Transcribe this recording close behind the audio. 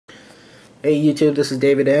Hey YouTube, this is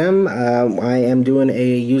David M. I am doing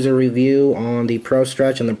a user review on the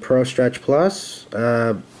Pro-Stretch and the Pro-Stretch+.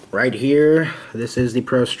 Right here, this is the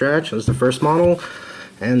Pro-Stretch. This is the first model,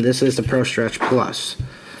 and this is the Pro-Stretch+.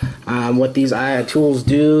 What these tools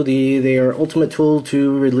do, they are ultimate tool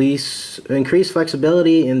to increase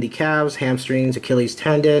flexibility in the calves, hamstrings, Achilles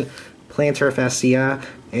tendon, plantar fascia,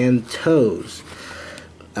 and toes.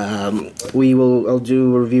 I'll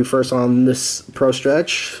do a review first on this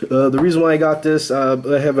Pro-Stretch. The reason why I got this, I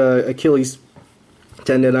have a Achilles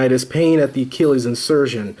tendonitis pain at the Achilles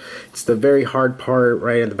insertion. It's the very hard part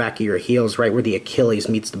right at the back of your heels, right where the Achilles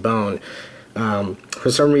meets the bone. For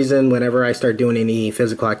some reason, whenever I start doing any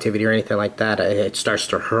physical activity or anything like that, it starts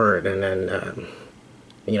to hurt, and then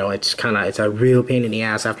it's a real pain in the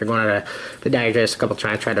ass. After going to the podiatrist a couple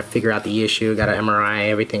times, tried to figure out the issue, got an MRI,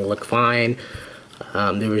 everything looked fine.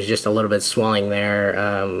 There was just a little bit swelling there.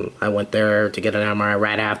 I went there to get an MRI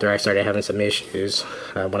right after I started having some issues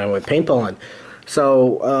when I went paintballing.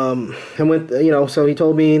 So so he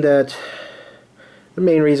told me that the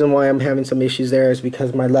main reason why I'm having some issues there is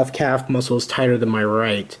because my left calf muscle is tighter than my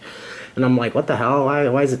right. And I'm like, what the hell?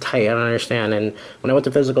 Why is it tight? I don't understand. And when I went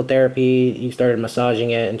to physical therapy, he started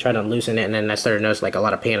massaging it and trying to loosen it, and then I started to notice like a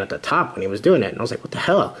lot of pain at the top when he was doing it. And I was like, what the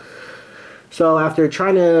hell? So after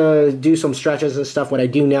trying to do some stretches and stuff, what I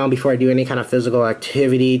do now before I do any kind of physical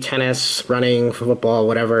activity, tennis, running, football,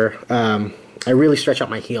 whatever, I really stretch out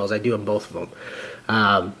my heels. I do both of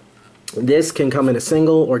them. This can come in a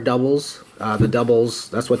single or doubles. The doubles,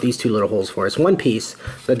 that's what these two little holes for. It's one piece.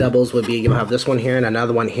 The doubles would be, you'll have this one here and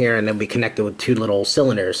another one here, and they'll be connected with two little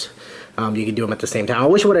cylinders. You can do them at the same time. I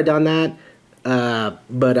wish I would have done that,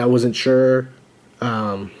 but I wasn't sure.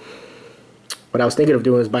 What I was thinking of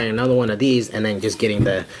doing was buying another one of these and then just getting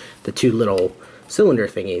the two little cylinder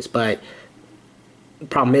thingies. But the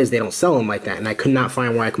problem is they don't sell them like that, and I could not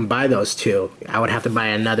find where I can buy those two. I would have to buy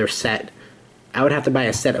another set. I would have to buy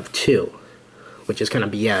a set of two, which is kind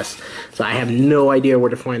of BS. So I have no idea where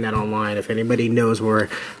to find that online. If anybody knows where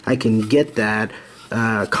I can get that,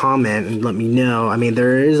 comment and let me know. I mean,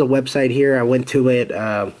 there is a website here. I went to it.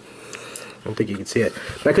 I don't think you can see it,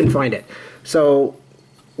 but I couldn't find it. So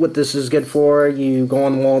what this is good for, you go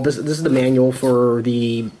on the wall. This is the manual for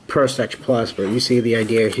the Pro-Stretch+, but you see the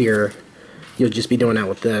idea here. You'll just be doing that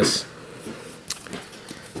with this.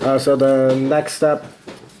 So the next step,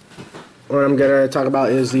 what I'm going to talk about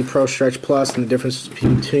is the Pro-Stretch+ and the difference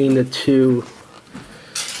between the two.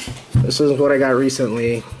 This is what I got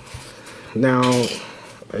recently. Now,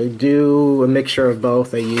 I do a mixture of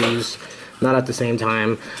both. I use, not at the same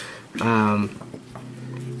time.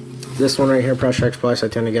 This one right here, Pro-Stretch+, I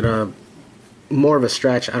tend to get more of a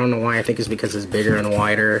stretch. I don't know why. I think it's because it's bigger and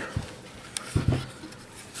wider.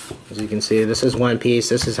 As you can see, this is one piece.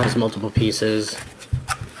 This has multiple pieces.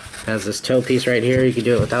 It has this toe piece right here. You can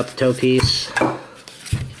do it without the toe piece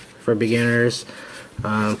for beginners.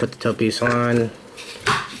 Put the toe piece on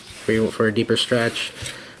for a deeper stretch.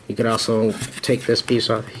 You could also take this piece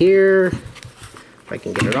off here. If I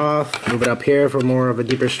can get it off. Move it up here for more of a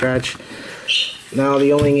deeper stretch. Now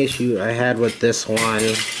the only issue I had with this one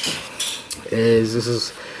is, this is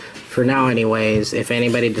for now anyways, if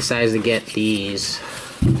anybody decides to get these,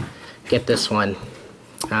 get this one.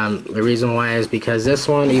 The reason why is because this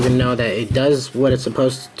one, even though that it does what it's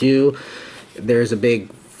supposed to do, there's a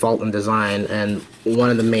big fault in design. And one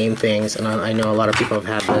of the main things, and I know a lot of people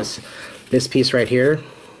have had this piece right here,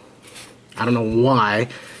 I don't know why,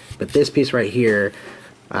 but this piece right here,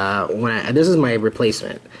 this is my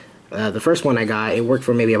replacement. The first one I got, it worked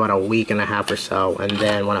for maybe about a week and a half or so, and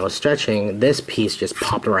then when I was stretching, this piece just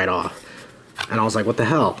popped right off. And I was like, what the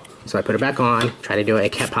hell? So I put it back on, tried to do it,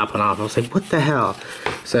 it kept popping off. I was like, what the hell?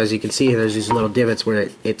 So as you can see, there's these little divots where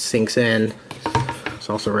it sinks in. It's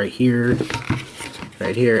also right here.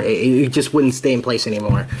 Right here. It just wouldn't stay in place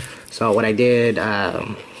anymore. So what I did,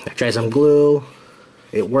 I tried some glue.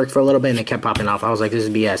 It worked for a little bit and it kept popping off. I was like, this is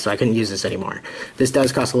BS, so I couldn't use this anymore. This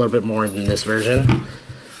does cost a little bit more than this version.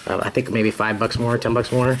 I think maybe $5 more,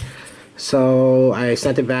 $10 more. So I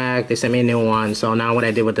sent it back. They sent me a new one. So now what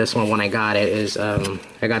I did with this one when I got it is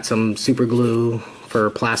I got some super glue for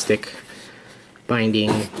plastic binding,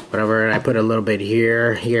 whatever. And I put a little bit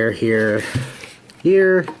here, here, here,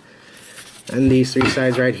 here, and these three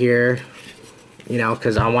sides right here. You know,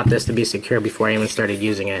 because I want this to be secure before I even started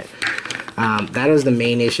using it. That is the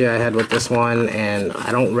main issue I had with this one, and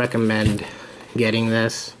I don't recommend getting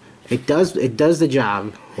this. It does the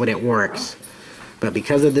job when it works, but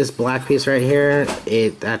because of this black piece right here,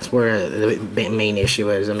 that's where the main issue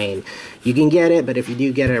is. I mean, you can get it, but if you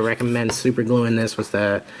do get it, I recommend super gluing this with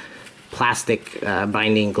the plastic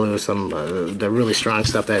binding glue, the really strong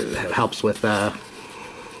stuff that helps with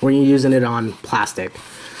when you're using it on plastic.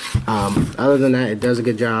 Other than that, it does a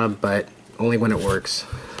good job, but only when it works.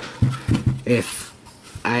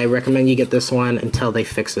 I recommend you get this one until they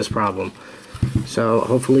fix this problem. So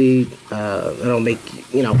hopefully it'll make,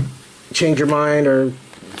 change your mind or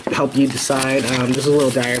help you decide. This is a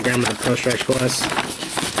little diagram of the Pro-Stretch+Plus.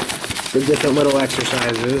 The different little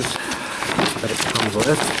exercises that it comes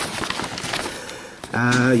with.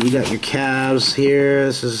 You got your calves here.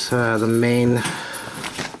 This is the main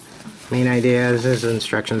idea. This is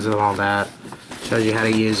instructions and all that. Shows you how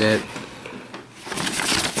to use it.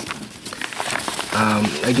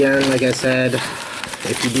 Again, like I said,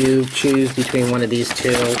 if you do choose between one of these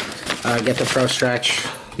two, get the Pro-Stretch,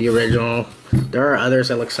 the original. There are others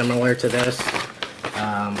that look similar to this.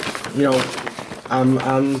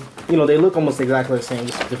 They look almost exactly the same,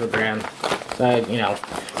 just a different brand. So,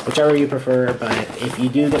 whichever you prefer. But if you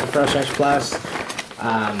do get the Pro-Stretch+,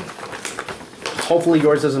 hopefully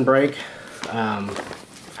yours doesn't break.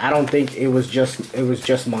 I don't think it was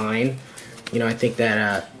just mine. I think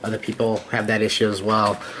that other people have that issue as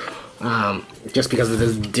well. Just because of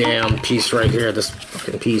this damn piece right here, this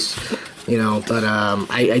fucking piece. But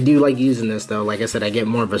I do like using this though. Like I said, I get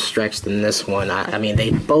more of a stretch than this one. I mean, they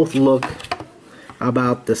both look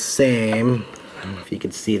about the same. I don't know if you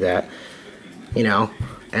can see that.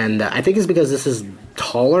 And I think it's because this is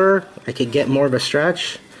taller. I could get more of a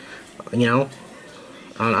stretch. I don't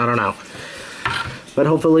know. But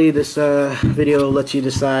hopefully this video lets you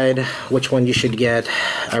decide which one you should get.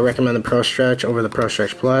 I recommend the Pro-Stretch over the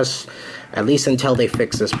Pro-Stretch+, at least until they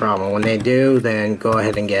fix this problem. When they do, then go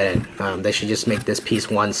ahead and get it. They should just make this piece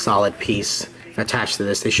one solid piece attached to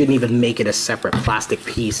this. They shouldn't even make it a separate plastic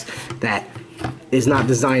piece that is not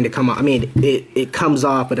designed to come off. I mean, it comes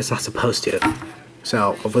off, but it's not supposed to.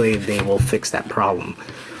 So hopefully they will fix that problem.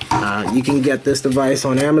 You can get this device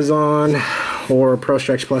on Amazon or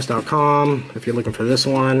ProStretchPlus.com if you're looking for this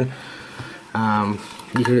one.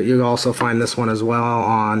 You can also find this one as well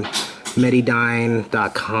on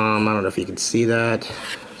Medidyne.com. I don't know if you can see that.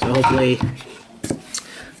 So hopefully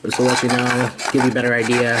this will let you know, give you a better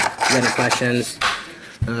idea. If you have any questions,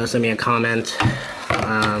 send me a comment.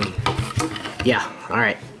 Yeah,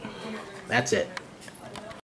 alright. That's it.